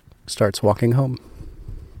 and starts walking home.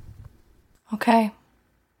 Okay.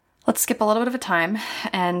 Let's skip a little bit of a time,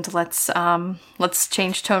 and let's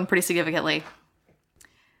change tone pretty significantly.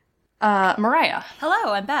 Mariah.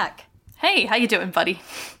 Hello, I'm back. Hey, how you doing, buddy?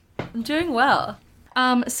 I'm doing well.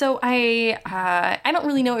 So I don't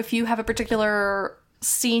really know if you have a particular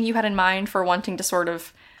scene you had in mind for wanting to sort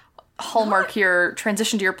of hallmark your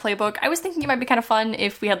transition to your playbook. I was thinking it might be kind of fun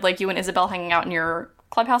if we had, like, you and Isabel hanging out in your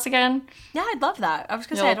clubhouse again. Yeah, I'd love that. I was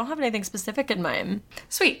gonna say, I don't have anything specific in mind.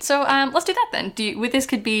 Sweet. So let's do that then. This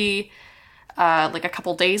could be like a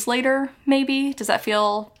couple days later, maybe? Does that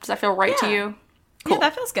feel right to you? Cool. Yeah,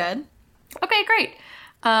 that feels good. Okay, great.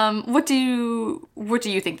 What do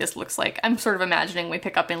you think this looks like? I'm sort of imagining we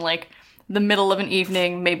pick up in, like, the middle of an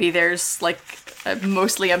evening. Maybe there's, like, a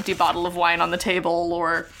mostly empty bottle of wine on the table,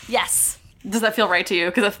 or... Yes. Does that feel right to you?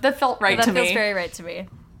 Because that felt right to me. That feels very right to me.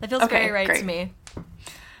 That feels very right to me.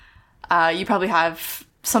 You probably have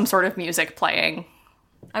some sort of music playing.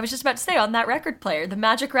 I was just about to say, on that record player, the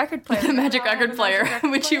magic record player. The magic record player,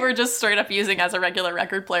 which you were just straight up using as a regular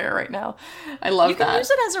record player right now. I love that. You can use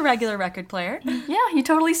it as a regular record player. Yeah, you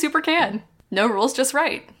totally super can. No rules, just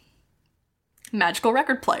right. Magical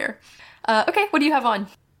record player. Okay, what do you have on?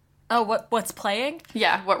 Oh, what's playing?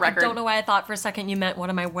 Yeah, what record? I don't know why I thought for a second you meant, what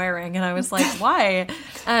am I wearing? And I was like, why?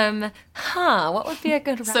 What would be a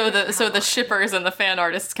good record? So the shippers and the fan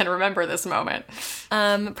artists can remember this moment.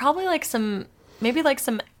 Probably like some... Maybe like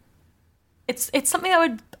some... It's something that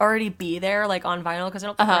would already be there, like, on vinyl, because I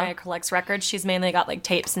don't think Mariah collects records. She's mainly got, like,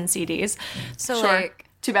 tapes and CDs. So, sure. like...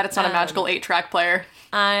 Too bad it's not a magical 8-track player.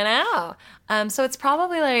 I know. So it's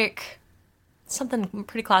probably, like, something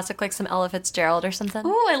pretty classic, like some Ella Fitzgerald or something.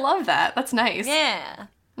 Ooh, I love that. That's nice. Yeah.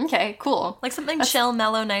 Okay, cool. Like something chill,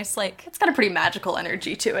 mellow, nice, like... It's got a pretty magical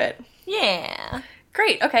energy to it. Yeah.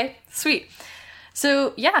 Great, okay, sweet.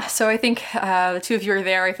 So, yeah, so I think the two of you are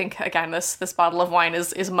there. I think, again, this bottle of wine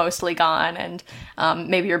is mostly gone, and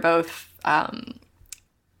maybe you're both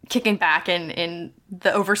kicking back in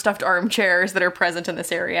the overstuffed armchairs that are present in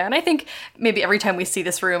this area. And I think maybe every time we see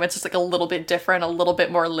this room, it's just like a little bit different, a little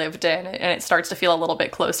bit more lived in, and it starts to feel a little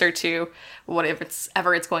bit closer to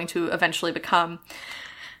whatever it's going to eventually become.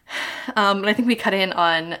 And I think we cut in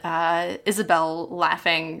on Isabel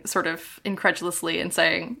laughing sort of incredulously and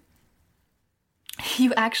saying,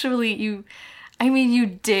 you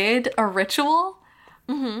did a ritual?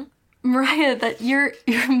 Mm-hmm. Mariah, that you're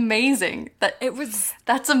amazing.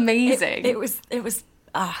 That's amazing. It was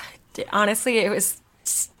honestly, it was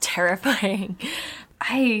terrifying.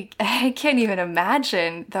 I can't even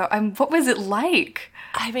imagine though. What was it like?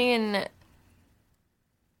 I mean,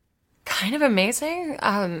 kind of amazing.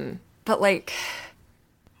 But like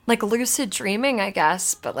lucid dreaming, I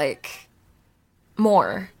guess, but like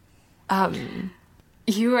more.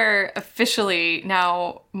 You are officially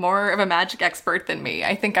now more of a magic expert than me.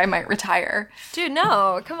 I think I might retire. Dude,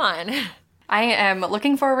 no, come on. I am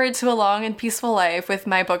looking forward to a long and peaceful life with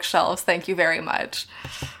my bookshelves. Thank you very much.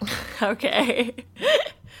 Okay.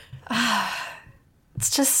 It's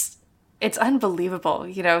just... it's unbelievable,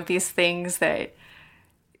 these things that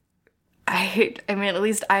I mean, at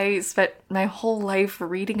least I spent my whole life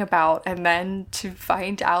reading about, and then to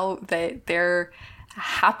find out that they're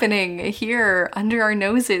happening here under our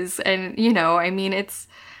noses. And, I mean, it's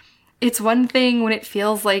one thing when it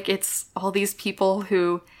feels like it's all these people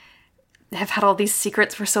who have had all these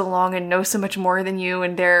secrets for so long and know so much more than you,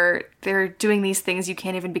 and they're doing these things you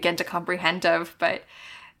can't even begin to comprehend of. But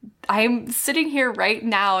I'm sitting here right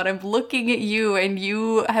now and I'm looking at you, and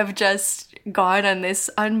you have just gone on this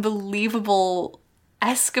unbelievable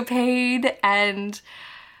escapade, and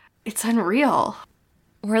it's unreal.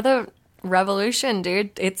 We're the revolution, dude.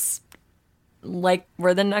 It's like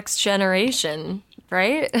we're the next generation,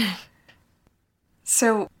 right?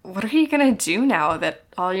 So what are you gonna do now that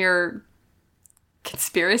all your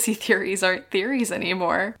conspiracy theories aren't theories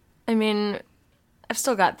anymore? I mean, I've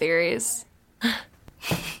still got theories.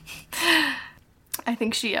 I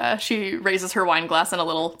think she raises her wine glass in a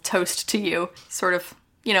little toast to you, sort of,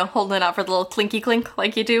 holding it out for the little clinky clink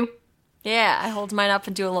like you do. Yeah, I hold mine up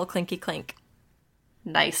and do a little clinky clink.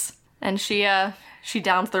 Nice. And she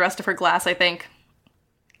downs the rest of her glass, I think.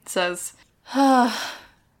 Says,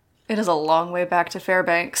 it is a long way back to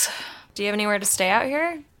Fairbanks. Do you have anywhere to stay out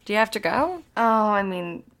here? Do you have to go? Oh, I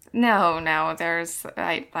mean, no, I'm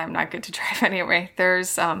not good to drive anyway.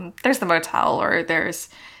 There's the motel, or this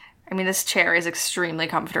chair is extremely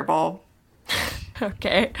comfortable.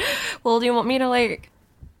 Okay. Well, do you want me to, I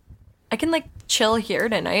can, chill here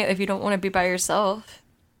tonight if you don't want to be by yourself.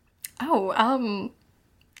 Oh,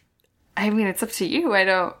 I mean, it's up to you. I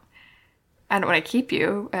don't want to keep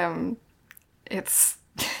you. It's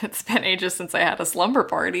been ages since I had a slumber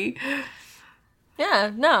party.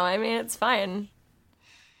 Yeah, no, I mean, it's fine.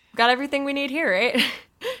 Got everything we need here, right?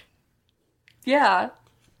 Yeah,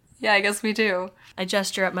 I guess we do. I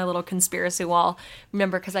gesture at my little conspiracy wall.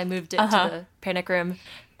 Remember, because I moved it to the panic room.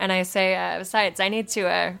 And I say, besides, I need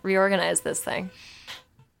to reorganize this thing.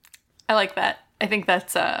 I like that. I think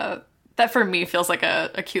that's, that for me feels like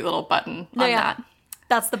a cute little button on that.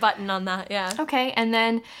 That's the button on that, yeah. Okay, and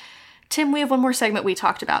then, Tim, we have one more segment we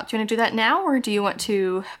talked about. Do you want to do that now, or do you want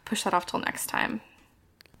to push that off till next time?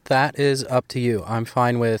 That is up to you. I'm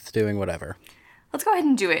fine with doing whatever. Let's go ahead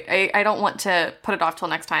and do it. I don't want to put it off till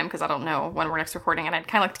next time because I don't know when we're next recording, and I'd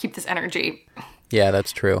kind of like to keep this energy. Yeah,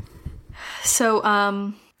 that's true. So,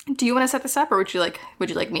 do you want to set this up, or would you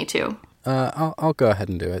like me to? I'll go ahead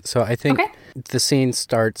and do it. So I think the scene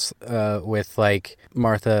starts with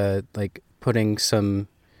Martha putting some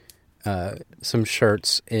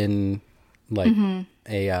shirts in a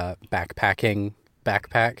backpacking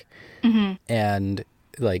backpack, and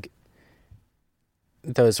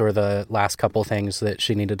those were the last couple things that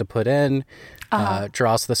she needed to put in.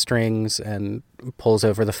 Draws the strings and pulls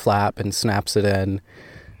over the flap and snaps it in,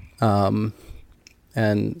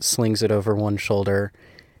 and slings it over one shoulder,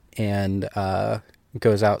 and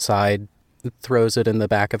goes outside, throws it in the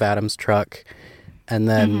back of Adam's truck, and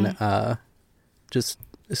then just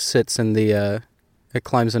sits in it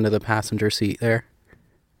climbs into the passenger seat there.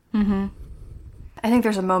 I think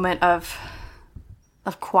there's a moment of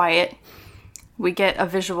quiet. We get a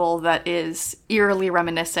visual that is eerily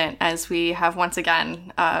reminiscent as we have once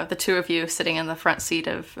again the two of you sitting in the front seat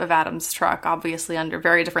of Adam's truck, obviously under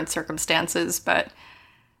very different circumstances, but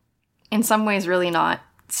in some ways really not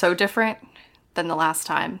so different than the last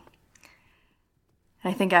time.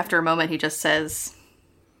 And I think after a moment he just says,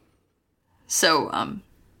 "So, are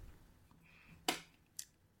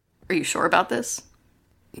you sure about this?"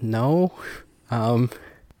 No.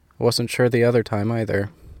 Wasn't sure the other time either.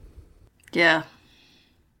 Yeah.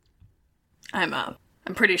 I'm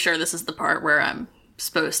pretty sure this is the part where I'm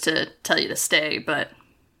supposed to tell you to stay, but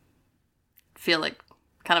I feel like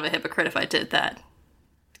kind of a hypocrite if I did that.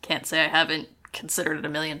 Can't say I haven't considered it a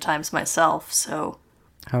million times myself, so...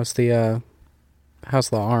 How's the arm?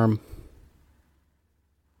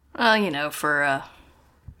 Well, for a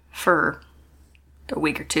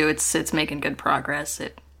week or two, it's making good progress.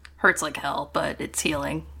 It hurts like hell, but it's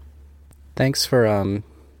healing. Thanks for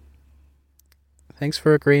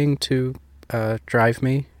agreeing to drive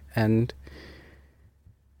me and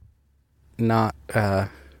not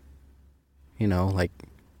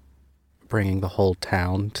bringing the whole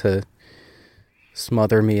town to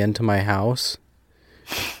smother me into my house.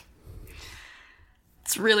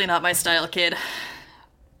 It's really not my style, kid.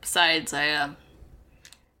 Besides, I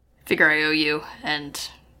figure I owe you, and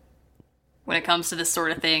when it comes to this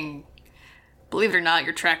sort of thing, believe it or not,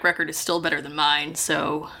 your track record is still better than mine,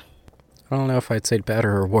 so... I don't know if I'd say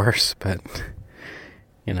better or worse, but,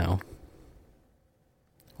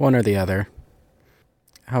 one or the other.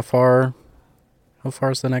 How far How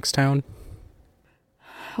far is the next town?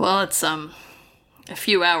 Well, it's, a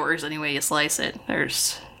few hours any way you slice it.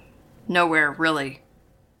 There's nowhere really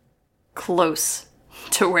close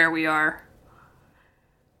to where we are.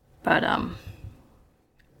 But,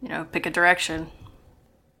 pick a direction.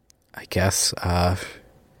 I guess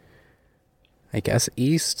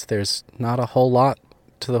east. There's not a whole lot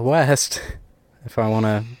to the west. If I want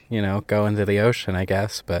to, go into the ocean, I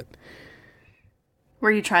guess, but...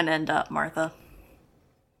 Where are you trying to end up, Martha?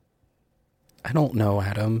 I don't know,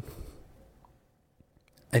 Adam.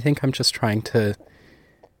 I think I'm just trying to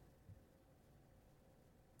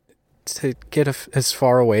get as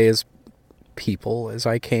far away as people as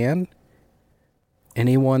I can.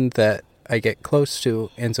 Anyone that I get close to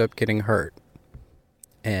ends up getting hurt.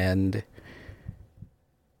 And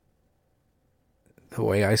the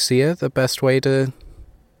way I see it, the best way to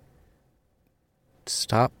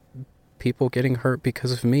stop people getting hurt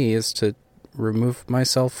because of me is to remove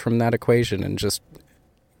myself from that equation and just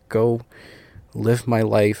go live my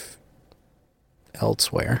life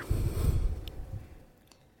elsewhere.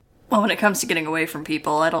 Well, when it comes to getting away from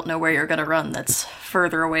people, I don't know where you're going to run that's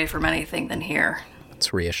further away from anything than here.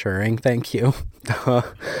 It's reassuring, thank you.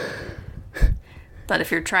 But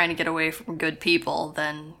if you're trying to get away from good people,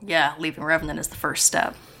 then yeah, leaving Revenant is the first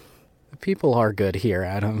step. The people are good here,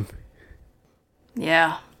 Adam.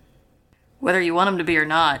 Yeah. Whether you want them to be or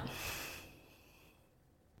not.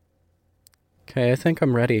 Okay, I think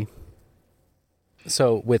I'm ready.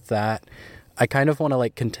 So with that, I kind of want to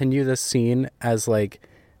continue this scene as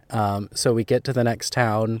so we get to the next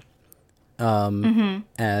town, and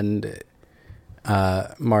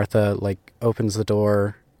Martha opens the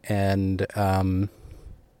door and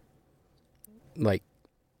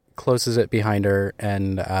closes it behind her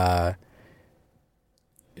and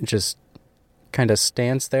just kind of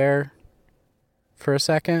stands there for a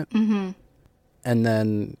second, and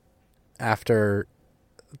then after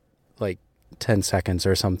 10 seconds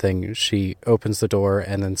or something, she opens the door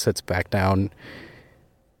and then sits back down.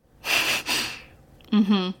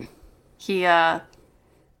 He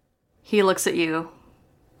looks at you,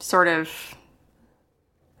 sort of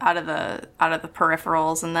out of the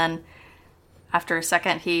peripherals, and then after a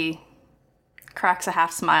second he cracks a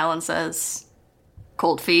half smile and says,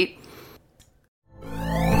 "Cold feet."